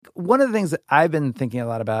one of the things that I've been thinking a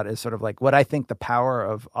lot about is sort of like what I think the power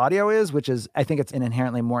of audio is, which is I think it's an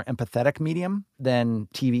inherently more empathetic medium than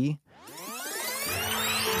TV.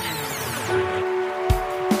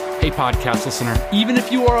 Hey, podcast listener, even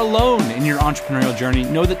if you are alone in your entrepreneurial journey,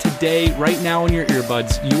 know that today, right now in your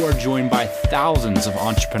earbuds, you are joined by thousands of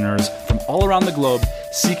entrepreneurs from all around the globe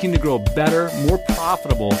seeking to grow better, more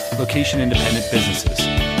profitable, location-independent businesses.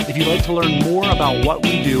 If you'd like to learn more about what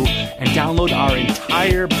we do and download our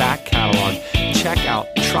entire back catalog, check out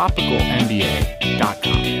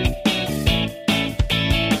tropicalmba.com.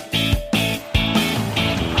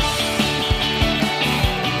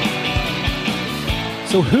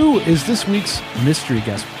 So who is this week's mystery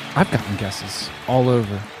guest? I've gotten guesses all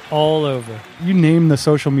over. All over. You name the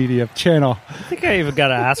social media channel. I think I even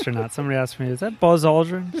got an astronaut. Somebody asked me, is that Buzz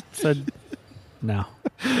Aldrin? I said, no.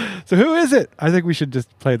 So who is it? I think we should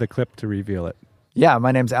just play the clip to reveal it. Yeah,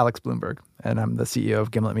 my name's Alex Blumberg, and I'm the CEO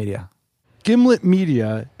of Gimlet Media. Gimlet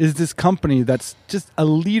Media is this company that's just a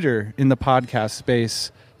leader in the podcast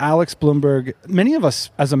space. Alex Blumberg, many of us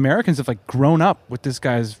as Americans have like grown up with this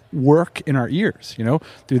guy's work in our ears, you know,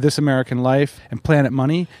 through This American Life and Planet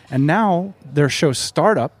Money. And now their show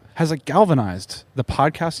Startup has like galvanized the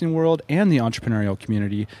podcasting world and the entrepreneurial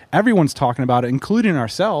community. Everyone's talking about it, including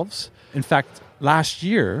ourselves. In fact, last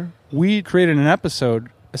year, we created an episode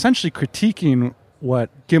essentially critiquing what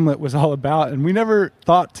Gimlet was all about. And we never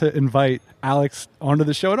thought to invite Alex onto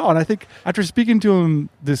the show at all. And I think after speaking to him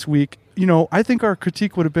this week, you know, I think our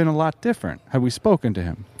critique would have been a lot different had we spoken to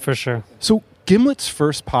him. For sure. So Gimlet's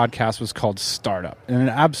first podcast was called Startup, and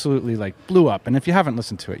it absolutely like blew up. And if you haven't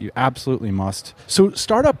listened to it, you absolutely must. So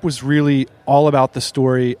Startup was really all about the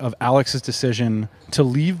story of Alex's decision to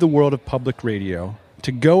leave the world of public radio,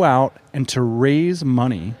 to go out and to raise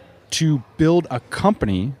money to build a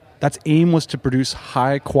company that's aim was to produce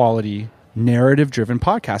high quality narrative-driven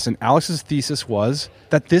podcasts. And Alex's thesis was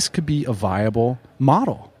that this could be a viable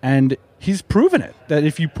model. And he's proven it, that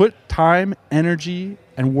if you put time, energy,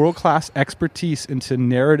 and world-class expertise into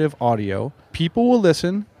narrative audio, people will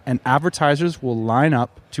listen and advertisers will line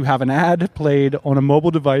up to have an ad played on a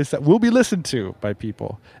mobile device that will be listened to by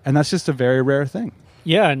people. And that's just a very rare thing.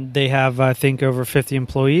 Yeah, and they have, I think, over 50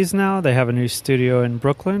 employees now. They have a new studio in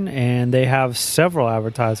Brooklyn, and they have several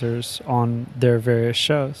advertisers on their various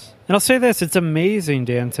shows. And I'll say this, it's amazing,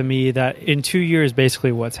 Dan, to me that in 2 years,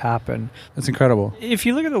 basically what's happened. That's incredible. If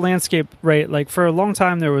you look at the landscape, right, like for a long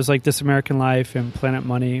time, there was like This American Life and Planet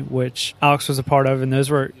Money, which Alex was a part of, and those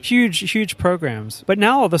were huge, huge programs. But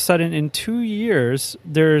now all of a sudden, in 2 years,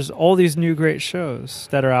 there's all these new great shows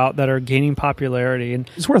that are out that are gaining popularity. And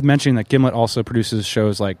it's worth mentioning that Gimlet also produces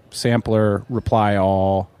shows like Sampler, Reply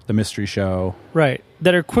All, The Mystery Show. Right.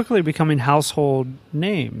 That are quickly becoming household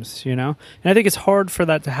names, you know? And I think it's hard for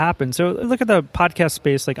that to happen. So look at the podcast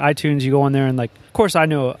space, like iTunes, you go on there and like, of course I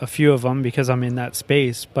know a few of them because I'm in that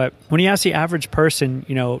space. But when you ask the average person,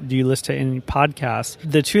 you know, do you listen to any podcasts?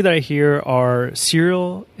 The two that I hear are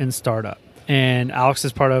Serial and Startup. And Alex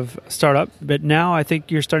is part of Startup. But now I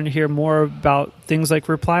think you're starting to hear more about things like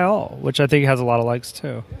Reply All, which I think has a lot of likes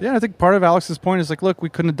too. Yeah, I think part of Alex's point is like, look, we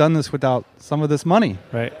couldn't have done this without some of this money.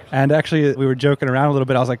 Right. And actually, we were joking around a little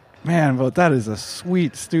bit. I was like, man, well, that is a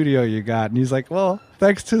sweet studio you got. And he's like, well,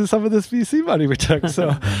 thanks to some of this VC money we took.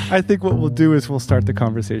 So I think what we'll do is we'll start the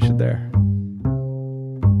conversation there.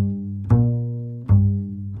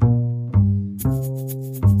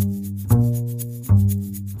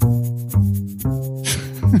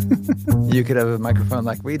 You could have a microphone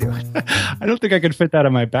like we do. I don't think I could fit that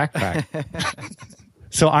in my backpack.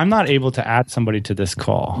 So I'm not able to add somebody to this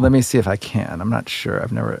call. Let me see if I can. I'm not sure.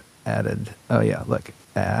 I've never added. Oh, yeah. Look,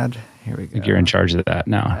 add. Here we go. I think you're in charge of that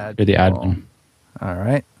now. You're the admin. All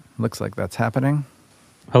right. Looks like that's happening.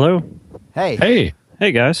 Hello. Hey. Hey.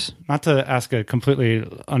 Hey, guys. Not to ask a completely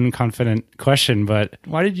unconfident question, but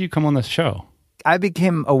why did you come on this show? I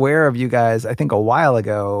became aware of you guys, I think, a while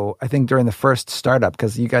ago, I think during the first Startup,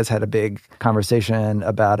 because you guys had a big conversation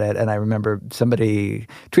about it. And I remember somebody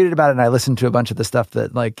tweeted about it, and I listened to a bunch of the stuff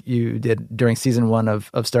that like you did during season 1 of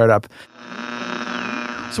Startup.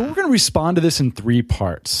 So we're going to respond to this in 3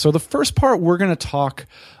 parts. So the first part, we're going to talk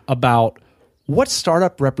about what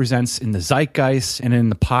Startup represents in the zeitgeist and in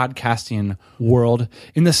the podcasting world.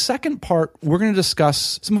 In the second part, we're going to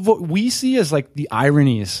discuss some of what we see as like the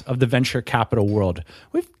ironies of the venture capital world.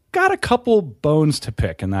 We've got a couple bones to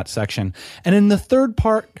pick in that section. And in the third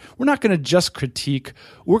part, we're not going to just critique.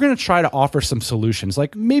 We're going to try to offer some solutions.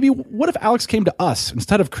 Like maybe what if Alex came to us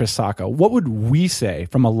instead of Chris Sacca? What would we say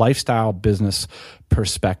from a lifestyle business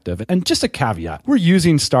perspective? And just a caveat, we're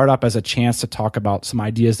using Startup as a chance to talk about some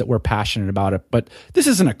ideas that we're passionate about it, but this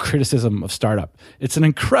isn't a criticism of Startup. It's an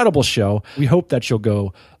incredible show. We hope that you'll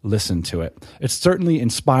go listen to it. It's certainly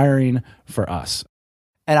inspiring for us.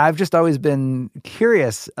 And I've just always been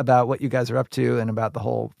curious about what you guys are up to and about the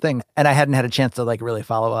whole thing. And I hadn't had a chance to like really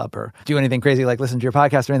follow up or do anything crazy like listen to your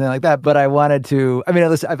podcast or anything like that. But I wanted to, I mean,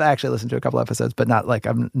 I've actually listened to a couple episodes, but not like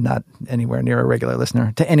I'm not anywhere near a regular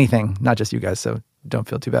listener to anything, not just you guys. So don't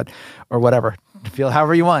feel too bad or whatever. Feel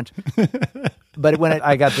however you want. But when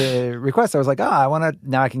I got the request, I was like,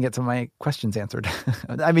 now I can get some of my questions answered.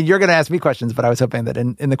 I mean, you're going to ask me questions, but I was hoping that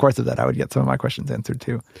in the course of that, I would get some of my questions answered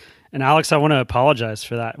too. And Alex, I want to apologize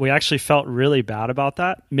for that. We actually felt really bad about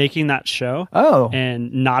that, making that show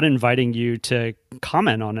and not inviting you to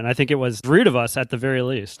comment on it. I think it was rude of us at the very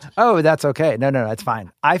least. Oh, that's okay. No, that's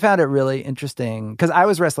fine. I found it really interesting because I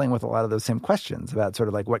was wrestling with a lot of those same questions about sort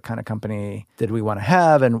of like what kind of company did we want to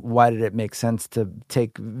have and why did it make sense to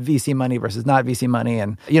take VC money versus not VC money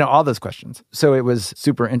and, all those questions. So it was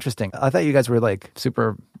super interesting. I thought you guys were like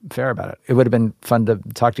super fair about it. It would have been fun to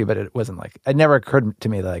talk to you, but it wasn't like, it never occurred to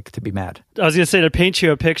me like to be mad. I was going to say, to paint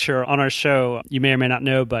you a picture on our show, you may or may not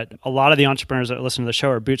know, but a lot of the entrepreneurs that listen to the show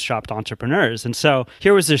are bootstrapped entrepreneurs. And so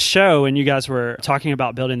here was this show and you guys were talking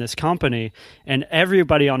about building this company and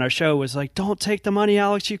everybody on our show was like, don't take the money,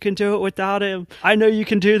 Alex, you can do it without him. I know you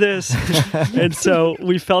can do this. And so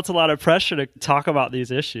we felt a lot of pressure to talk about these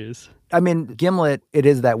issues. I mean, Gimlet, it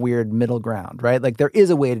is that weird middle ground, right? Like there is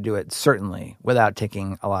a way to do it, certainly, without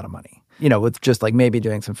taking a lot of money. With just like maybe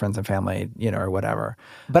doing some friends and family, or whatever.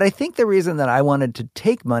 But I think the reason that I wanted to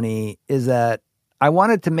take money is that I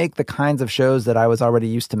wanted to make the kinds of shows that I was already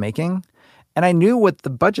used to making. And I knew what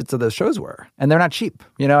the budgets of those shows were. And they're not cheap.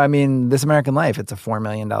 I mean, This American Life, it's a $4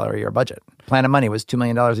 million a year budget. Planet Money was $2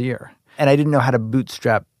 million a year. And I didn't know how to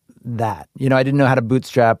bootstrap that. I didn't know how to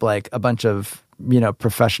bootstrap like a bunch of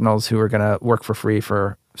professionals who were going to work for free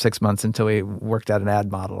for 6 months until we worked out an ad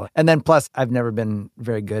model. And then plus, I've never been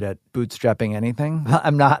very good at bootstrapping anything.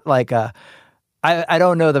 I'm not like I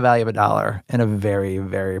don't know the value of a dollar in a very,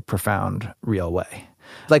 very profound, real way.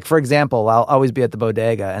 Like, for example, I'll always be at the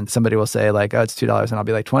bodega and somebody will say like, oh, it's $2. And I'll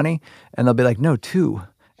be like, 20. And they'll be like, no, 2.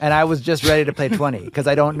 And I was just ready to play 20 because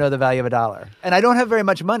I don't know the value of a dollar. And I don't have very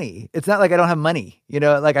much money. It's not like I don't have money,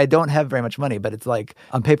 like I don't have very much money, but it's like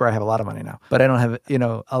on paper, I have a lot of money now, but I don't have,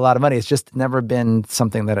 a lot of money. It's just never been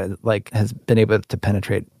something that has been able to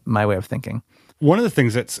penetrate my way of thinking. One of the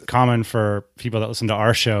things that's common for people that listen to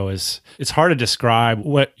our show is it's hard to describe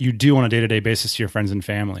what you do on a day-to-day basis to your friends and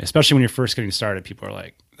family, especially when you're first getting started. People are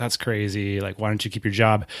like, that's crazy. Like, why don't you keep your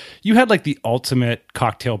job? You had like the ultimate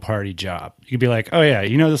cocktail party job. You could be like, oh yeah,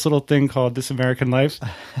 this little thing called This American Life?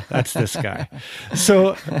 That's this guy.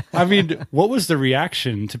 So, I mean, what was the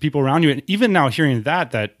reaction to people around you? And even now hearing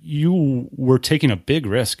that you were taking a big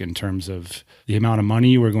risk in terms of the amount of money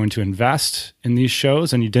you were going to invest in these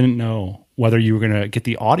shows and you didn't know whether you were going to get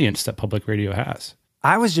the audience that public radio has.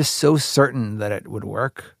 I was just so certain that it would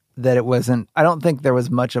work that it wasn't, I don't think there was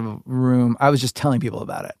much of room. I was just telling people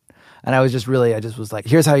about it. And I just was like,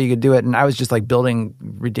 here's how you could do it. And I was just like building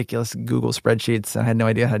ridiculous Google spreadsheets. And I had no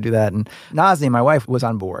idea how to do that. And Nazni, my wife, was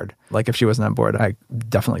on board. Like if she wasn't on board, I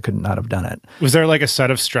definitely could not have done it. Was there like a set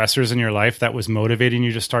of stressors in your life that was motivating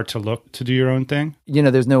you to start to look to do your own thing?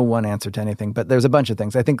 There's no one answer to anything, but there's a bunch of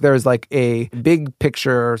things. I think there's like a big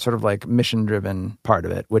picture, sort of like mission-driven part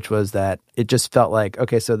of it, which was that it just felt like,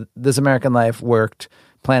 okay, so This American Life worked,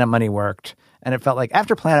 Planet Money worked. And it felt like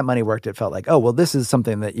after Planet Money worked, it felt like, oh, well, this is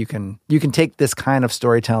something that you can take this kind of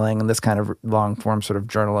storytelling and this kind of long form sort of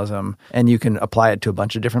journalism and you can apply it to a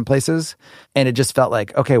bunch of different places. And it just felt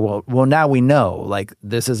like, okay, well, now we know like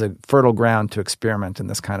this is a fertile ground to experiment in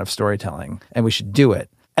this kind of storytelling and we should do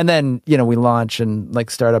it. And then, we launch and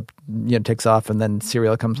like Startup, takes off and then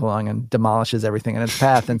Serial comes along and demolishes everything in its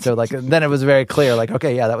path. And so like, then it was very clear, like,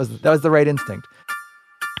 okay, yeah, that was the right instinct.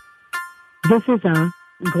 This is a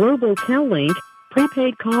Global CalLink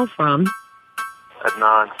prepaid call from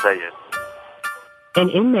Adnan Sayed,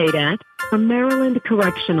 an inmate at a Maryland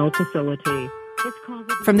correctional facility.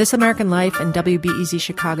 From This American Life and WBEZ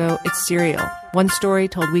Chicago, it's Serial. One story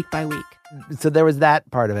told week by week. So there was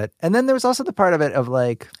that part of it. And then there was also the part of it of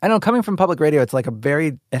like, I don't know, coming from public radio, it's like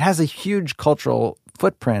it has a huge cultural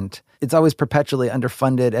footprint. It's always perpetually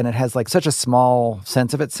underfunded and it has like such a small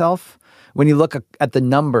sense of itself, when you look at the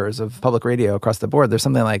numbers of public radio across the board, there's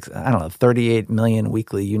something like, 38 million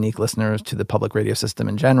weekly unique listeners to the public radio system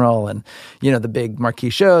in general. And, the big marquee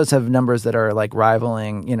shows have numbers that are like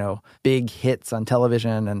rivaling, big hits on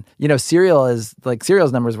television. And, Serial's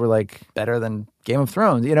numbers were like better than Game of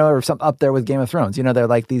Thrones, or some up there with Game of Thrones. They're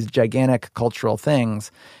like these gigantic cultural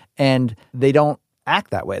things, and they don't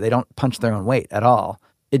act that way. They don't punch their own weight at all.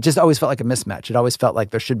 It just always felt like a mismatch. It always felt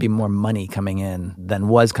like there should be more money coming in than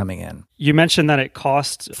was coming in. You mentioned that it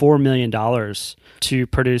cost $4 million to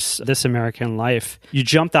produce This American Life. You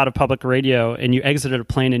jumped out of public radio and you exited a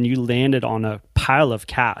plane and you landed on a pile of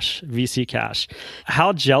cash, VC cash.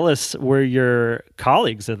 How jealous were your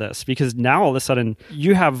colleagues of this? Because now all of a sudden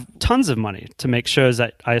you have tons of money to make shows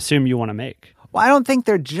that I assume you want to make. Well, I don't think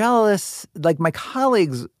they're jealous. Like my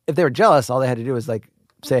colleagues, if they were jealous, all they had to do was like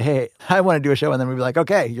say, hey, I want to do a show. And then we'd be like,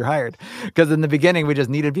 okay, you're hired. Because in the beginning, we just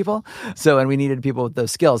needed people. And we needed people with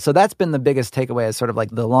those skills. So that's been the biggest takeaway is sort of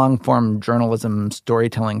like the long form journalism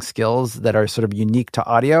storytelling skills that are sort of unique to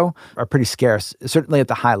audio are pretty scarce, certainly at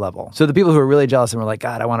the high level. So the people who were really jealous and were like,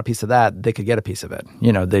 God, I want a piece of that, they could get a piece of it.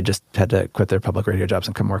 They just had to quit their public radio jobs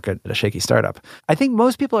and come work at a shaky startup. I think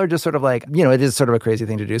most people are just sort of like, it is sort of a crazy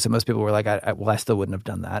thing to do. So most people were like, I still wouldn't have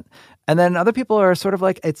done that. And then other people are sort of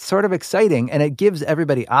like, it's sort of exciting and it gives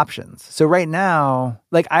everybody options. So right now,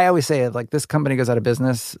 like I always say, like this company goes out of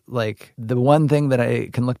business, like the one thing that I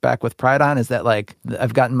can look back with pride on is that like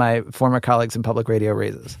I've gotten my former colleagues in public radio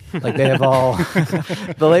raises. Like they have all,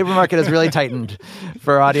 the labor market has really tightened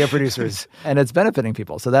for audio producers and it's benefiting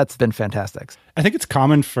people. So that's been fantastic. I think it's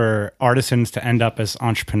common for artisans to end up as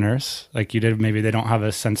entrepreneurs. Like you did, maybe they don't have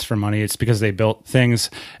a sense for money. It's because they built things.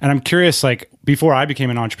 And I'm curious, like before I became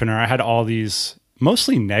an entrepreneur, I had all these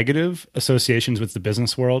mostly negative associations with the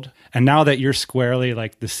business world. And now that you're squarely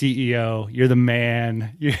like the CEO, you're the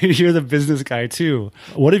man, you're the business guy too.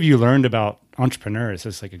 What have you learned about entrepreneurs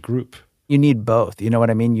as like a group? You need both. You know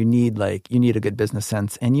what I mean? You need a good business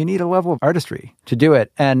sense and you need a level of artistry to do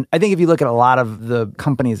it. And I think if you look at a lot of the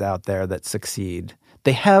companies out there that succeed,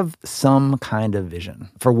 they have some kind of vision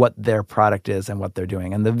for what their product is and what they're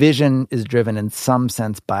doing. And the vision is driven in some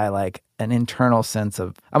sense by like an internal sense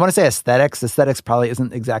of, I want to say aesthetics. Aesthetics probably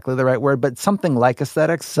isn't exactly the right word, but something like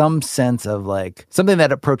aesthetics, some sense of like something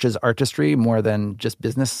that approaches artistry more than just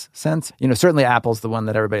business sense. Certainly Apple's the one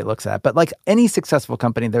that everybody looks at, but like any successful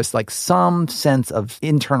company, there's like some sense of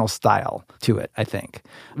internal style to it, I think.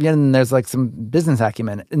 And there's like some business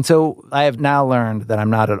acumen. And so I have now learned that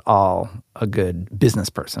I'm not at all a good business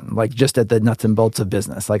person, like just at the nuts and bolts of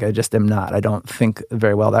business. Like I just am not. I don't think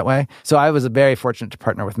very well that way. So I was very fortunate to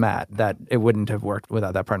partner with Matt, that it wouldn't have worked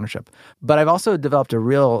without that partnership. But I've also developed a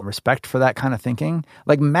real respect for that kind of thinking.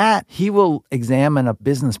 Like Matt, he will examine a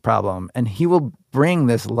business problem and he will bring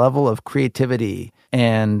this level of creativity.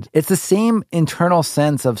 And it's the same internal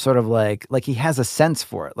sense of sort of like he has a sense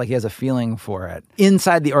for it, like he has a feeling for it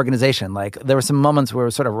inside the organization. Like there were some moments where it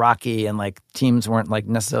was sort of rocky and like teams weren't like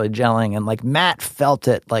necessarily gelling. And like Matt felt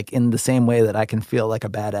it like in the same way that I can feel like a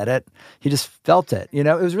bad edit. He just felt it, it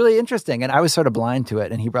was really interesting. And I was sort of blind to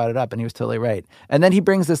it and he brought it up and he was totally right. And then he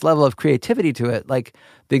brings this level of creativity to it. Like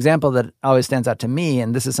the example that always stands out to me,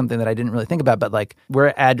 and this is something that I didn't really think about, but like we're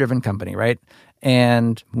an ad-driven company, right?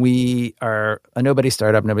 And we are a nobody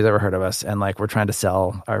startup. Nobody's ever heard of us. And like, we're trying to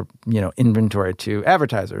sell our, inventory to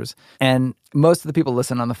advertisers. And most of the people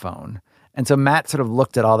listen on the phone. And so Matt sort of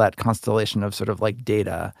looked at all that constellation of sort of like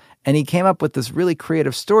data. And he came up with this really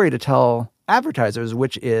creative story to tell advertisers,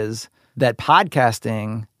 which is that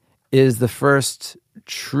podcasting is the first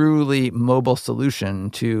truly mobile solution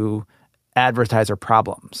to advertiser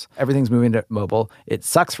problems. Everything's moving to mobile. It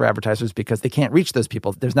sucks for advertisers because they can't reach those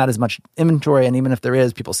people. There's not as much inventory, and even if there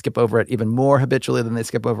is, people skip over it even more habitually than they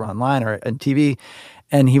skip over online or on TV.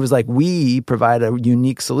 And he was like, we provide a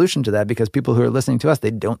unique solution to that because people who are listening to us,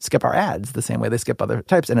 they don't skip our ads the same way they skip other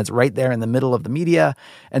types. And it's right there in the middle of the media.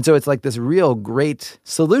 And so it's like this real great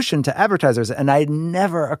solution to advertisers. And it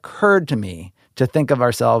never occurred to me to think of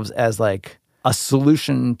ourselves as like a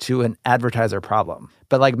solution to an advertiser problem.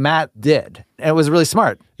 But like Matt did. And it was really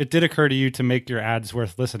smart. It did occur to you to make your ads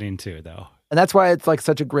worth listening to, though. And that's why it's like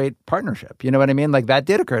such a great partnership. You know what I mean? Like that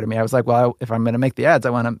did occur to me. I was like, well, if I'm going to make the ads, I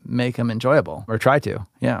want to make them enjoyable or try to.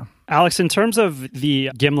 Yeah. Alex, in terms of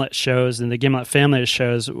the Gimlet shows and the Gimlet family of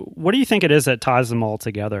shows, what do you think it is that ties them all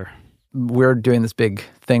together? We're doing this big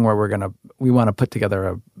thing where we want to put together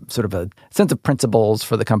a sort of a sense of principles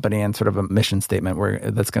for the company and sort of a mission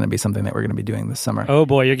statement that's going to be something that we're going to be doing this summer. Oh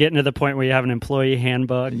boy, you're getting to the point where you have an employee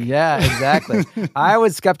handbook. Yeah, exactly. I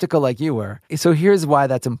was skeptical like you were. So here's why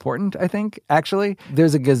that's important, I think, actually.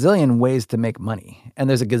 There's a gazillion ways to make money and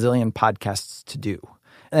there's a gazillion podcasts to do.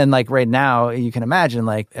 And like right now, you can imagine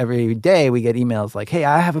like every day we get emails like, hey,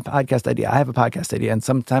 I have a podcast idea. I have a podcast idea. And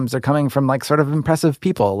sometimes they're coming from like sort of impressive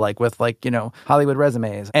people, like with like, you know, Hollywood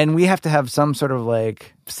resumes. And we have to have some sort of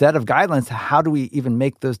like set of guidelines to how do we even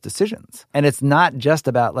make those decisions. And it's not just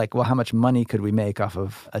about like, well, how much money could we make off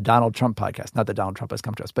of a Donald Trump podcast? Not that Donald Trump has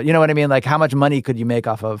come to us, but you know what I mean? Like how much money could you make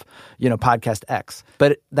off of, you know, podcast X?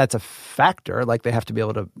 But that's a factor. Like they have to be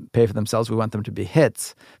able to pay for themselves. We want them to be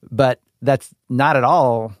hits. But that's not at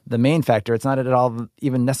all the main factor. It's not at all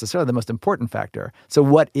even necessarily the most important factor. So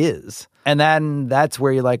what is? And then that's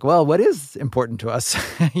where you're like, well, what is important to us?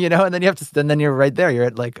 You know, and then you have to, and then you're right there. You're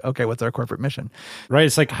at like, okay, what's our corporate mission? Right.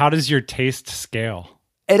 It's like, how does your taste scale?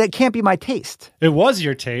 And it can't be my taste. It was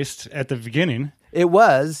your taste at the beginning. It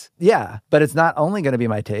was, yeah, but it's not only going to be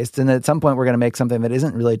my taste. And at some point, we're going to make something that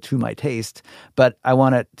isn't really to my taste, but I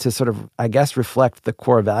want it to sort of, I guess, reflect the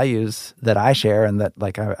core values that I share and that,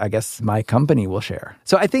 like, I guess my company will share.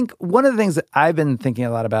 So I think one of the things that I've been thinking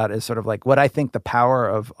a lot about is sort of like what I think the power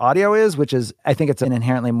of audio is, which is, I think it's an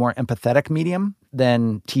inherently more empathetic medium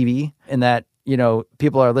than TV in that, you know,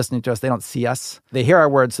 people are listening to us. They don't see us. They hear our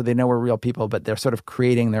words, so they know we're real people, but they're sort of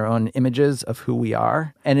creating their own images of who we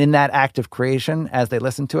are. And in that act of creation, as they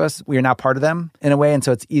listen to us, we are now part of them in a way. And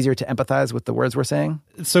so it's easier to empathize with the words we're saying.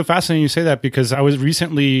 It's so fascinating you say that because I was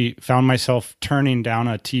recently found myself turning down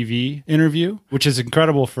a TV interview, which is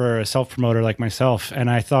incredible for a self-promoter like myself.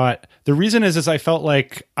 And I thought the reason is I felt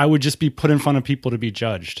like I would just be put in front of people to be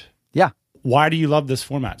judged. Yeah. Why do you love this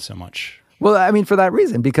format so much? Well, I mean, for that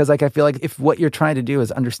reason, because like I feel like if what you're trying to do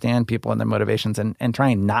is understand people and their motivations and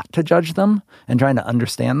trying not to judge them and trying to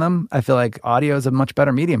understand them, I feel like audio is a much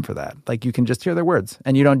better medium for that. Like you can just hear their words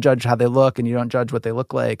and you don't judge how they look and you don't judge what they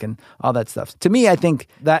look like and all that stuff. To me, I think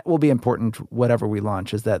that will be important whatever we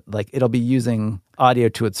launch is that like it'll be using audio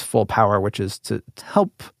to its full power, which is to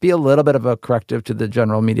help be a little bit of a corrective to the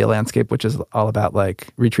general media landscape, which is all about like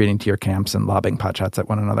retreating to your camps and lobbing potshots at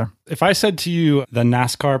one another. If I said to you the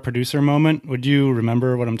NASCAR producer moment, would you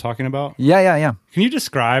remember what I'm talking about? Yeah. Can you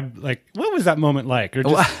describe, like, what was that moment like? Or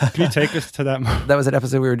just, can you take us to that moment? That was an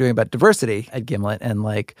episode we were doing about diversity at Gimlet. And,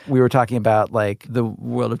 like, we were talking about, like, the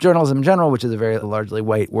world of journalism in general, which is a very largely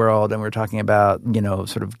white world. And we were talking about, you know,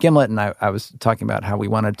 sort of Gimlet. And I was talking about how we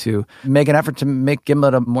wanted to make an effort to make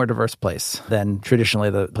Gimlet a more diverse place than traditionally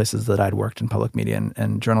the places that I'd worked in public media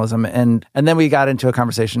and journalism. And then we got into a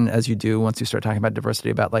conversation, as you do once you start talking about diversity,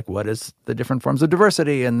 about, like, what is the different forms of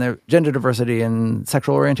diversity and the gender diversity and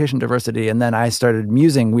sexual orientation diversity. And then I started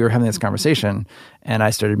musing. We were having this conversation, and I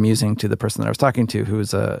started musing to the person that I was talking to, who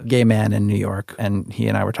was a gay man in New York, and he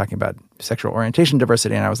and I were talking about sexual orientation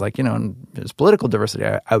diversity. And I was like, you know, and there's political diversity.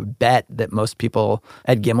 I would bet that most people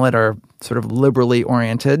at Gimlet are sort of liberally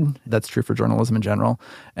oriented. That's true for journalism in general.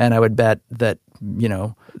 And I would bet that, you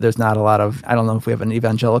know, there's not a lot of, I don't know if we have an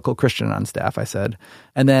evangelical Christian on staff, I said.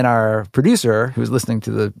 And then our producer, who was listening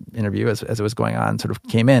to the interview as it was going on, sort of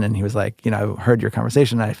came in and he was like, you know, I heard your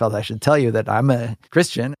conversation and I felt I should tell you that I'm a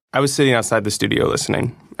Christian. I was sitting outside the studio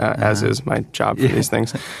listening, as is my job for these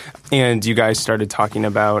things. And you guys started talking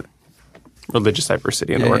about religious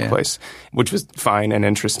diversity in the workplace, which was fine and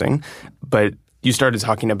interesting. But you started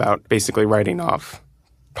talking about basically writing off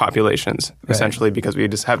populations, essentially, because we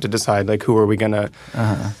just have to decide, like, who are we going to,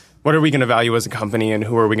 what are we going to value as a company and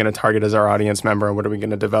who are we going to target as our audience member and what are we going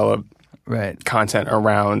to develop content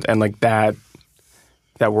around? And, like, that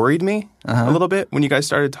worried me a little bit when you guys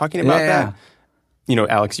started talking about that. You know,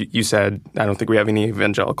 Alex, you said, I don't think we have any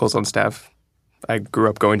evangelicals on staff. I grew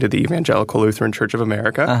up going to the Evangelical Lutheran Church of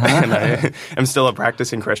America, and I am still a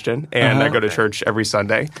practicing Christian, and I go to church every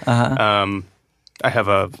Sunday. I have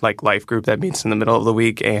a life group that meets in the middle of the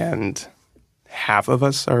week, and half of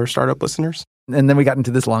us are startup listeners. And then we got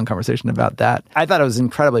into this long conversation about that. I thought it was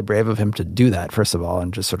incredibly brave of him to do that, first of all,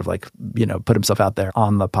 and just sort of like, you know, put himself out there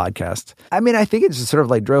on the podcast. I mean, I think it just sort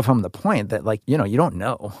of like drove home the point that, like, you know, you don't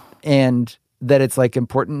know. And that it's like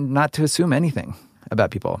important not to assume anything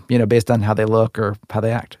about people, you know, based on how they look or how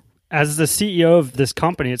they act. As the CEO of this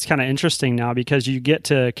company, it's kind of interesting now because you get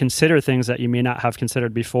to consider things that you may not have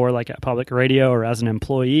considered before, like at public radio or as an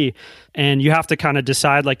employee. And you have to kind of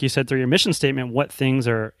decide, like you said, through your mission statement, what things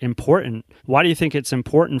are important. Why do you think it's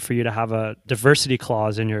important for you to have a diversity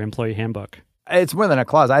clause in your employee handbook? It's more than a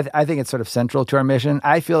clause. I think it's sort of central to our mission.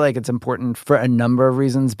 I feel like it's important for a number of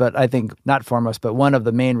reasons, but I think not foremost, but one of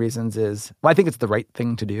the main reasons is, well, I think it's the right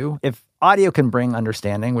thing to do. If audio can bring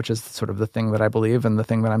understanding, which is sort of the thing that I believe and the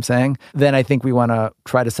thing that I'm saying, then I think we want to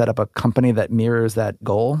try to set up a company that mirrors that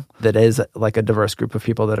goal, that is like a diverse group of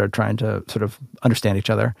people that are trying to sort of understand each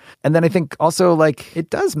other. And then I think also like it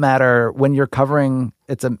does matter when you're covering,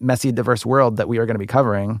 it's a messy, diverse world that we are going to be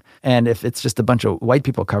covering. And if it's just a bunch of white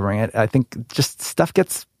people covering it, I think just stuff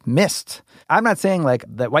gets missed. I'm not saying like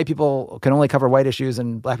that white people can only cover white issues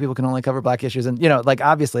and black people can only cover black issues. And, like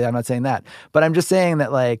obviously I'm not saying that, but I'm just saying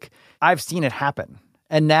that like I've seen it happen.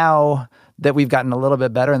 And now that we've gotten a little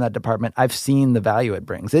bit better in that department, I've seen the value it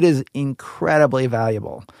brings. It is incredibly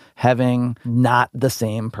valuable having not the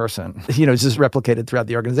same person, just replicated throughout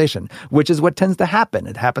the organization, which is what tends to happen.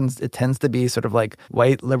 It tends to be sort of like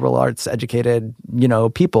white, liberal arts educated,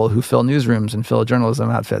 people who fill newsrooms and fill journalism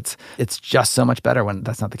outfits. It's just so much better when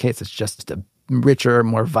that's not the case. It's just a richer,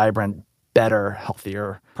 more vibrant, better,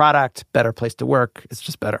 healthier product, better place to work. It's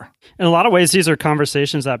just better. In a lot of ways, these are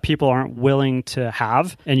conversations that people aren't willing to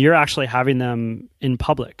have, and you're actually having them in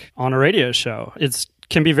public on a radio show. It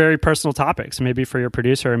can be very personal topics, maybe for your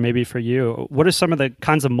producer and maybe for you. What are some of the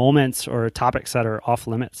kinds of moments or topics that are off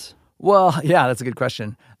limits? Well, yeah, that's a good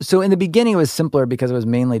question. So in the beginning, it was simpler because it was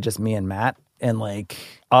mainly just me and Matt. And like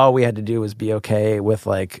all we had to do was be okay with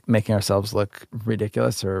like making ourselves look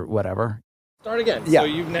ridiculous or whatever. Start again. Yeah. So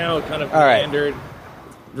you've now kind of meandered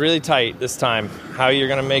really tight this time. How you're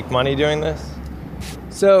going to make money doing this?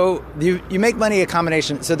 So you make money a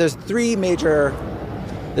combination. So there's three major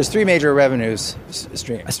revenues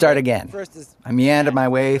streams. I start again. First is I meander my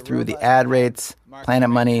way through the ad rates,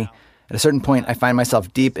 Planet Money. At a certain point, I find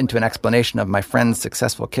myself deep into an explanation of my friend's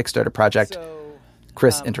successful Kickstarter project.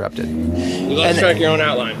 Chris interrupted. You lost track of your own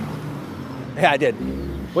outline. Yeah, I did.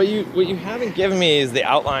 What you haven't given me is the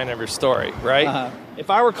outline of your story, right? Uh-huh. If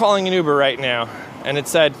I were calling an Uber right now and it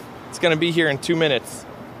said it's going to be here in 2 minutes,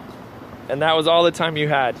 and that was all the time you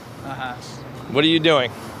had, what are you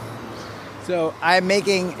doing? So I'm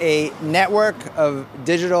making a network of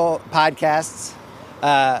digital podcasts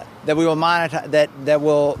that we will monetize.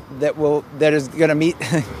 That is going to meet.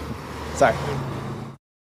 Sorry.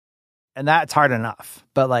 And that's hard enough.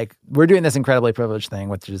 But like we're doing this incredibly privileged thing,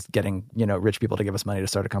 which is getting, rich people to give us money to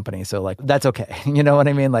start a company. So like that's okay. You know what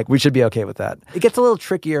I mean? Like we should be okay with that. It gets a little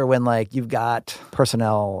trickier when like you've got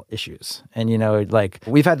personnel issues. And like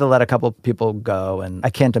we've had to let a couple people go, and I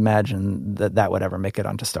can't imagine that would ever make it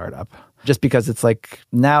onto startup. Just because it's like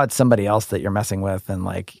now it's somebody else that you're messing with and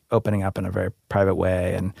like opening up in a very private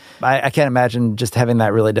way. And I can't imagine just having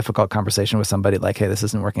that really difficult conversation with somebody like, hey, this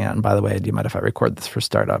isn't working out. And by the way, do you mind if I record this for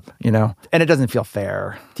startup? And it doesn't feel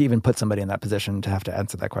fair to even put somebody in that position to have to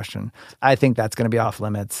answer that question. I think that's going to be off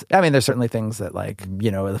limits. I mean, there's certainly things that like,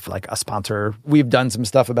 if like a sponsor, we've done some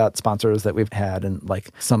stuff about sponsors that we've had, and like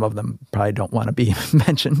some of them probably don't want to be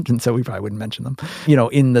mentioned. And so we probably wouldn't mention them,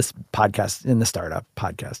 in this podcast, in the startup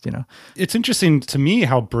podcast, It's interesting to me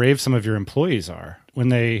how brave some of your employees are when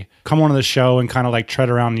they come on the show and kind of like tread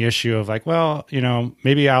around the issue of like, well,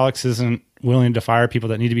 maybe Alex isn't willing to fire people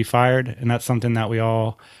that need to be fired. And that's something that we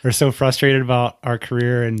all are so frustrated about our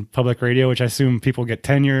career in public radio, which I assume people get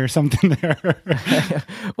tenure or something there.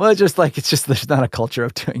 Well, it's just there's not a culture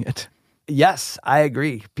of doing it. Yes, I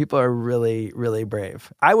agree. People are really, really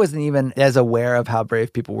brave. I wasn't even as aware of how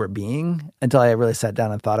brave people were being until I really sat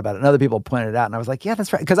down and thought about it. And other people pointed it out, and I was like, yeah,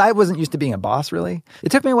 that's right. Because I wasn't used to being a boss, really.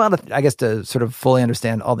 It took me a while to sort of fully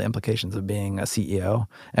understand all the implications of being a CEO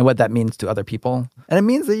and what that means to other people. And it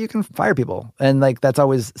means that you can fire people. And like that's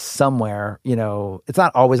always somewhere, it's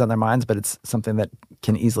not always on their minds, but it's something that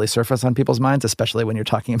can easily surface on people's minds, especially when you're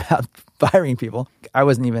talking about firing people. I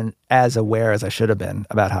wasn't even as aware as I should have been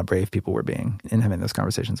about how brave people were being in having those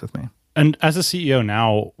conversations with me. And as a CEO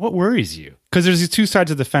now, what worries you? Because there's these two sides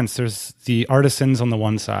of the fence. There's the artisans on the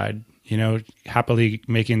one side, happily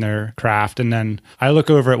making their craft. And then I look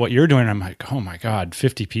over at what you're doing and I'm like, oh my God,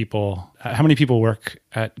 50 people. How many people work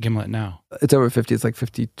at Gimlet now? It's over 50. It's like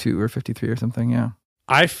 52 or 53 or something. Yeah.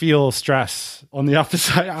 I feel stress on the opposite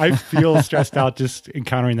side. I feel stressed out just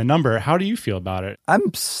encountering the number. How do you feel about it?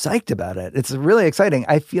 I'm psyched about it. It's really exciting.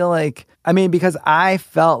 I feel like, because I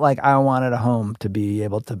felt like I wanted a home to be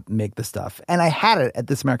able to make the stuff. And I had it at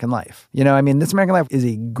This American Life. This American Life is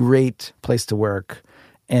a great place to work.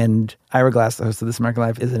 And Ira Glass, the host of This American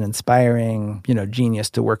Life, is an inspiring, genius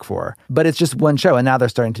to work for. But it's just one show, and now they're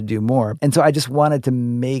starting to do more. And so I just wanted to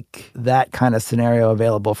make that kind of scenario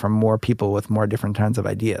available for more people with more different kinds of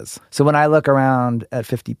ideas. So when I look around at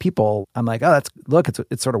 50 people, I'm like, oh,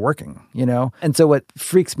 it's sort of working, And so what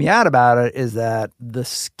freaks me out about it is that the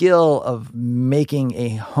skill of making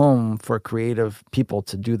a home for creative people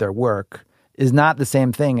to do their work is not the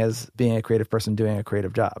same thing as being a creative person doing a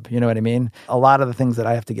creative job. You know what I mean? A lot of the things that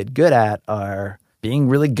I have to get good at are being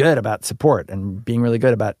really good about support and being really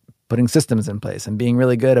good about putting systems in place and being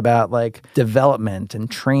really good about like development and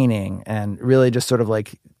training and really just sort of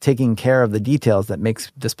like taking care of the details that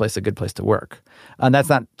makes this place a good place to work. And that's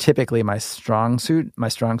not typically my strong suit. My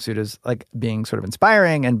strong suit is like being sort of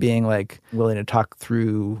inspiring and being like willing to talk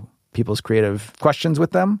through people's creative questions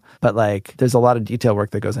with them. But like there's a lot of detail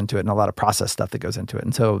work that goes into it and a lot of process stuff that goes into it.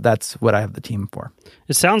 And so that's what I have the team for.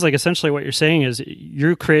 It sounds like essentially what you're saying is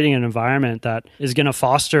you're creating an environment that is going to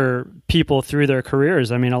foster people through their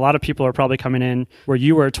careers. I mean, a lot of people are probably coming in where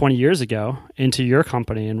you were 20 years ago into your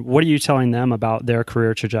company. And what are you telling them about their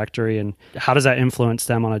career trajectory and how does that influence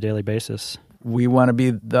them on a daily basis? We want to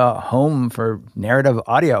be the home for narrative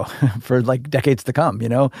audio for like decades to come, you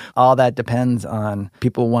know? All that depends on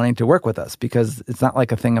people wanting to work with us because it's not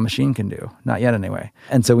like a thing a machine can do. Not yet anyway.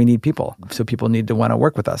 And so we need people. So people need to want to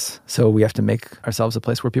work with us. So we have to make ourselves a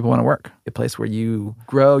place where people want to work. A place where you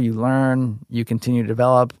grow, you learn, you continue to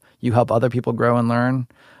develop, you help other people grow and learn.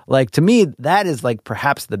 Like to me, that is like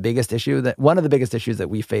perhaps the biggest issue that one of the biggest issues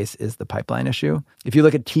that we face is the pipeline issue. If you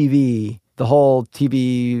look at TV, the whole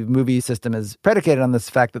TV movie system is predicated on this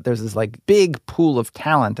fact that there's this like big pool of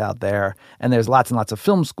talent out there and there's lots and lots of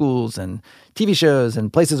film schools and TV shows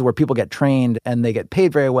and places where people get trained and they get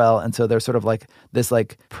paid very well. And so there's sort of like this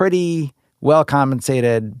like pretty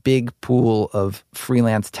well-compensated big pool of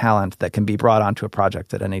freelance talent that can be brought onto a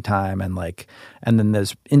project at any time. And then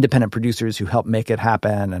there's independent producers who help make it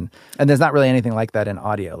happen. And there's not really anything like that in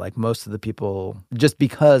audio. Like most of the people, just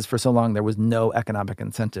because for so long there was no economic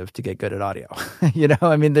incentive to get good at audio. You know,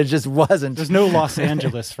 I mean, there just wasn't. There's no Los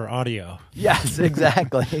Angeles for audio. Yes,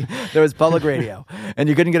 exactly. There was public radio and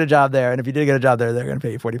you couldn't get a job there. And if you did get a job there, they're going to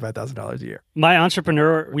pay you $45,000 a year. My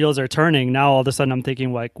entrepreneur wheels are turning. Now all of a sudden I'm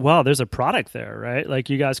thinking like, wow, there's a product there, right? Like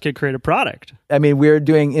you guys could create a product. I mean, we're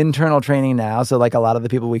doing internal training now. So like a lot of the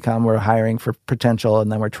people we come, we're hiring for potential and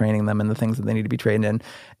then we're training them in the things that they need to be trained in.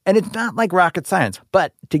 And it's not like rocket science,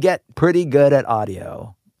 but to get pretty good at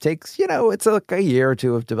audio takes, you know, it's like a year or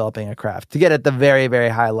two of developing a craft to get at the very, very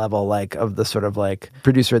high level, like of the sort of like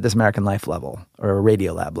producer at This American Life level or a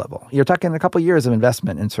Radio Lab level. You're talking a couple of years of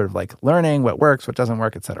investment in sort of like learning what works, what doesn't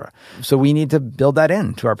work, et cetera. So we need to build that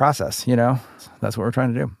into our process, you know? That's what we're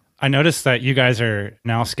trying to do. I noticed that you guys are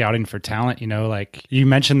now scouting for talent, you know, like you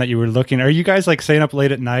mentioned that you were looking, are you guys like staying up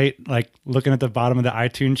late at night, like looking at the bottom of the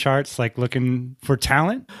iTunes charts, like looking for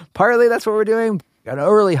talent? Partly that's what we're doing. An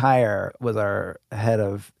early hire was our head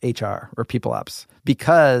of HR or people ops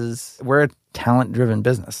because we're a talent-driven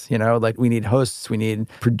business, you know, like we need hosts, we need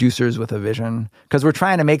producers with a vision because we're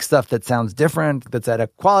trying to make stuff that sounds different, that's at a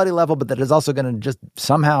quality level, but that is also going to just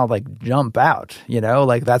somehow like jump out, you know,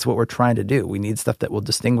 like that's what we're trying to do. We need stuff that will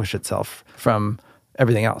distinguish itself from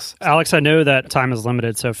everything else. Alex, I know that time is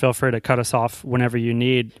limited, so feel free to cut us off whenever you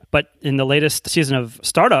need. But in the latest season of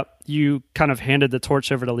Startup, you kind of handed the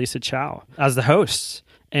torch over to Lisa Chow as the host.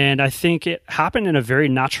 And I think it happened in a very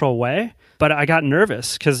natural way. But I got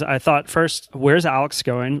nervous because I thought first, where's Alex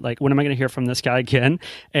going? Like, when am I going to hear from this guy again?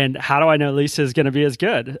 And how do I know Lisa is going to be as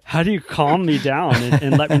good? How do you calm me down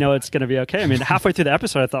and let me know it's going to be okay? I mean, halfway through the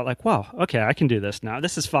episode, I thought like, wow, okay, I can do this now.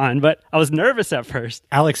 This is fine. But I was nervous at first.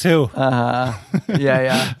 Alex who?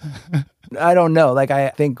 Yeah. I don't know. Like, I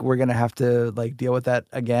think we're going to have to like deal with that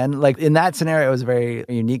again. Like in that scenario, it was very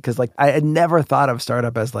unique because like I had never thought of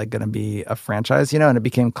Startup as like going to be a franchise, you know, and it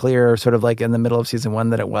became clear sort of like in the middle of season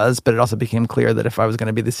 1 that it was, but it also became clear that if I was going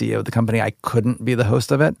to be the CEO of the company, I couldn't be the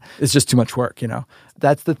host of it. It's just too much work, you know.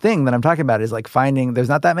 That's the thing that I'm talking about is like finding, there's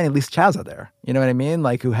not that many Lisa Chows out there, you know what I mean?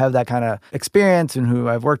 Like who have that kind of experience and who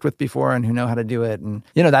I've worked with before and who know how to do it. And,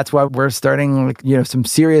 you know, that's why we're starting like, you know, some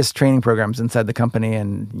serious training programs inside the company.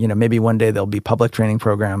 And, you know, maybe one day there'll be public training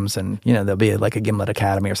programs and, you know, there'll be like a Gimlet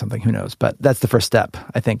Academy or something, who knows? But that's the first step,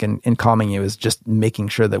 I think, in calming you is just making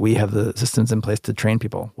sure that we have the systems in place to train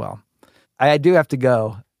people well. I do have to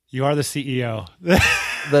go. You are the CEO.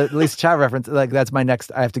 The Lisa Chow reference, like that's my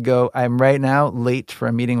next, I have to go. I'm right now late for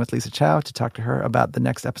a meeting with Lisa Chow to talk to her about the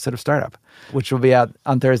next episode of Startup, which will be out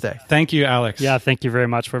on Thursday. Thank you, Alex. Yeah, thank you very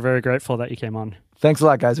much. We're very grateful that you came on. Thanks a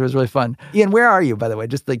lot, guys. It was really fun. Ian, where are you, by the way?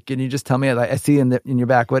 Just like, can you just tell me? I see in your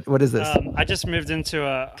back. What is this? I just moved into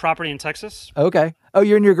a property in Texas. Okay. Oh,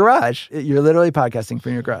 you're in your garage. You're literally podcasting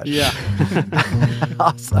from your garage. Yeah.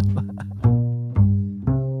 Awesome.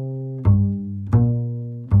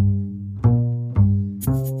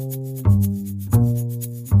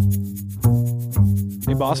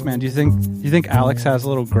 Hey, boss man, do you think Alex has a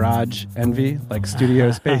little garage envy, like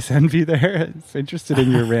studio space envy there? It's interested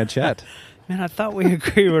in your ranchette. Man, I thought we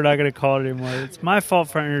agreed we're not going to call it anymore. It's my fault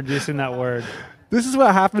for introducing that word. This is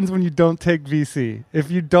what happens when you don't take VC.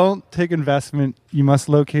 If you don't take investment, you must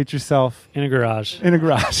locate yourself in a garage.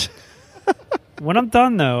 When I'm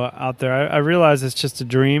done, though, out there, I realize it's just a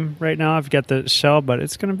dream right now. I've got the shell, but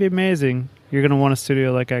it's going to be amazing. You're going to want a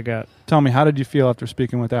studio like I got. Tell me, how did you feel after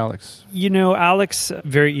speaking with Alex? Alex,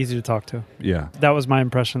 very easy to talk to. Yeah. That was my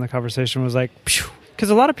impression. The conversation was like, because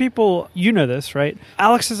a lot of people, this, right?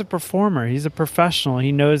 Alex is a performer. He's a professional.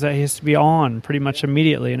 He knows that he has to be on pretty much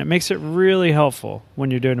immediately, and it makes it really helpful when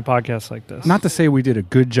you're doing a podcast like this. Not to say we did a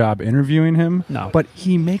good job interviewing him, no, but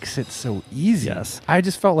he makes it so easy. Yes. I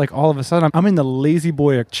just felt like all of a sudden I'm in the lazy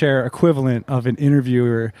boy chair equivalent of an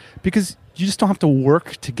interviewer because you just don't have to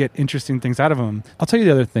work to get interesting things out of him. I'll tell you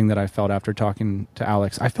the other thing that I felt after talking to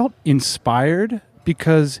Alex. I felt inspired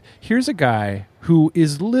because here's a guy who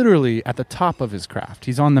is literally at the top of his craft.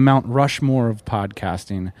 He's on the Mount Rushmore of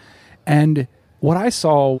podcasting. And what I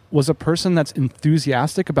saw was a person that's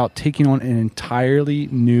enthusiastic about taking on an entirely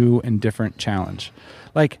new and different challenge.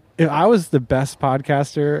 Like, if I was the best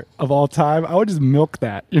podcaster of all time, I would just milk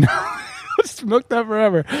that, just milk that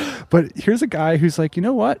forever. But here's a guy who's like, you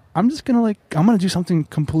know what? I'm going to do something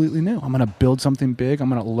completely new. I'm going to build something big. I'm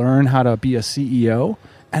going to learn how to be a CEO.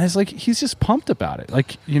 And it's like, he's just pumped about it.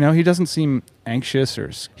 Like, he doesn't seem anxious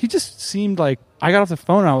he just seemed like, I got off the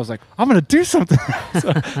phone and I was like, I'm going to do something.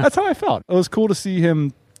 So that's how I felt. It was cool to see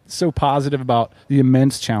him so positive about the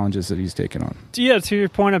immense challenges that he's taken on. Yeah, to your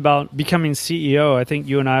point about becoming CEO, I think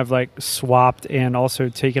you and I have swapped and also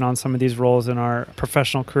taken on some of these roles in our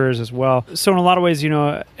professional careers as well. So in a lot of ways,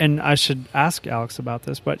 and I should ask Alex about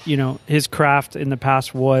this, but his craft in the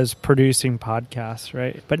past was producing podcasts,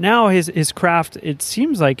 right? But now his craft, it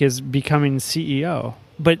seems like, is becoming CEO.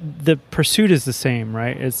 But the pursuit is the same,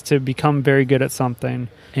 right? It's to become very good at something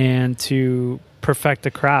and to perfect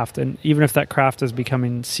the craft, and even if that craft is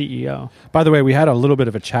becoming CEO. By the way, we had a little bit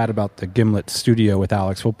of a chat about the Gimlet studio with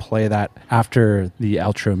Alex. We'll play that after the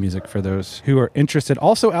outro music for those who are interested.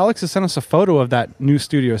 Also, Alex has sent us a photo of that new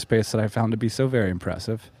studio space that I found to be so very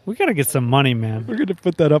impressive. We got to get some money, man. We're going to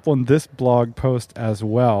put that up on this blog post as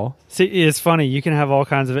well. See, it's funny. You can have all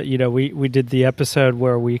kinds of it. We did the episode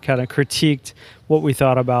where we kind of critiqued what we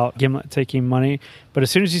thought about Gimlet taking money. But as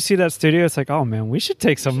soon as you see that studio, it's like, oh, man, we should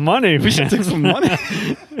take some money. We should take some money.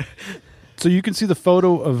 So you can see the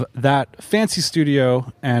photo of that fancy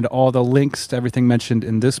studio and all the links to everything mentioned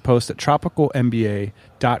in this post at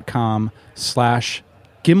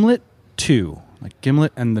tropicalmba.com/Gimlet2. Like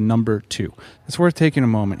Gimlet and the number 2. It's worth taking a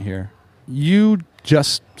moment here. You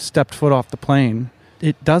just stepped foot off the plane.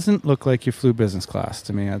 It doesn't look like you flew business class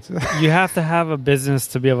to me. You have to have a business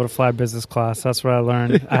to be able to fly business class. That's what I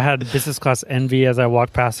learned. I had business class envy as I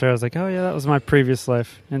walked past there. I was like, oh, yeah, that was my previous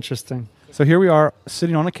life. Interesting. So here we are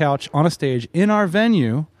sitting on a couch on a stage in our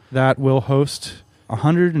venue that will host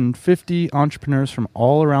 150 entrepreneurs from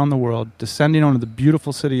all around the world descending onto the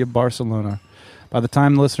beautiful city of Barcelona. By the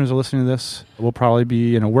time the listeners are listening to this, we'll probably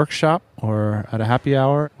be in a workshop or at a happy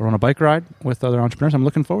hour or on a bike ride with other entrepreneurs. I'm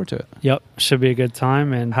looking forward to it. Yep. Should be a good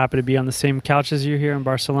time, and happy to be on the same couch as you here in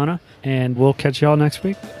Barcelona. And we'll catch you all next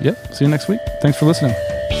week. Yep. See you next week. Thanks for listening.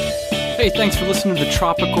 Hey, thanks for listening to the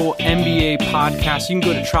Tropical MBA podcast. You can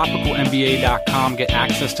go to tropicalmba.com, get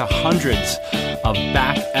access to hundreds of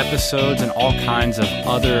back episodes and all kinds of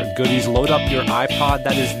other goodies. Load up your iPod.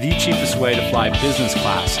 That is the cheapest way to fly business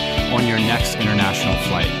class on your next international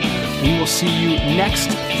flight. We will see you next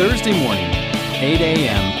Thursday morning, 8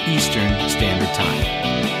 a.m. Eastern Standard Time.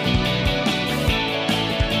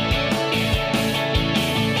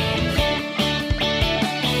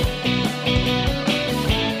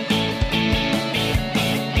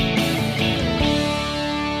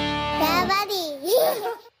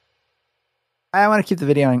 I want to keep the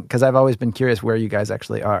video because I've always been curious where you guys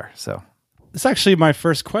actually are. So it's actually my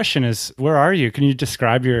first question is, where are you? Can you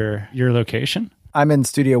describe your location? I'm in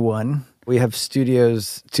Studio 1. We have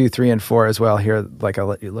studios 2, 3, and 4 as well here. I'll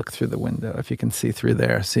let you look through the window if you can see through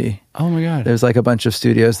there. See? Oh my God. There's a bunch of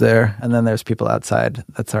studios there. And then there's people outside.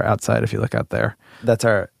 That's our outside if you look out there. That's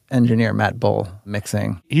our engineer, Matt Bull,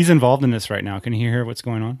 mixing. He's involved in this right now. Can you hear what's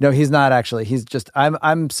going on? No, he's not actually. He's just,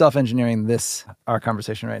 I'm self-engineering our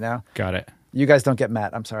conversation right now. Got it. You guys don't get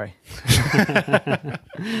Matt. I'm sorry.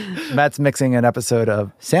 Matt's mixing an episode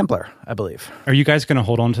of Sampler, I believe. Are you guys going to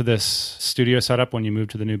hold on to this studio setup when you move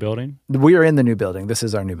to the new building? We are in the new building. This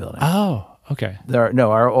is our new building. Oh, okay.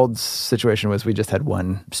 Our old situation was we just had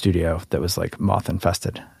one studio that was moth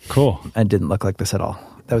infested. Cool. And didn't look like this at all.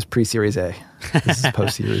 That was pre-Series A. This is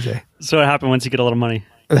post-Series A. So what happened once you get a little money?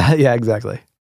 Yeah, exactly.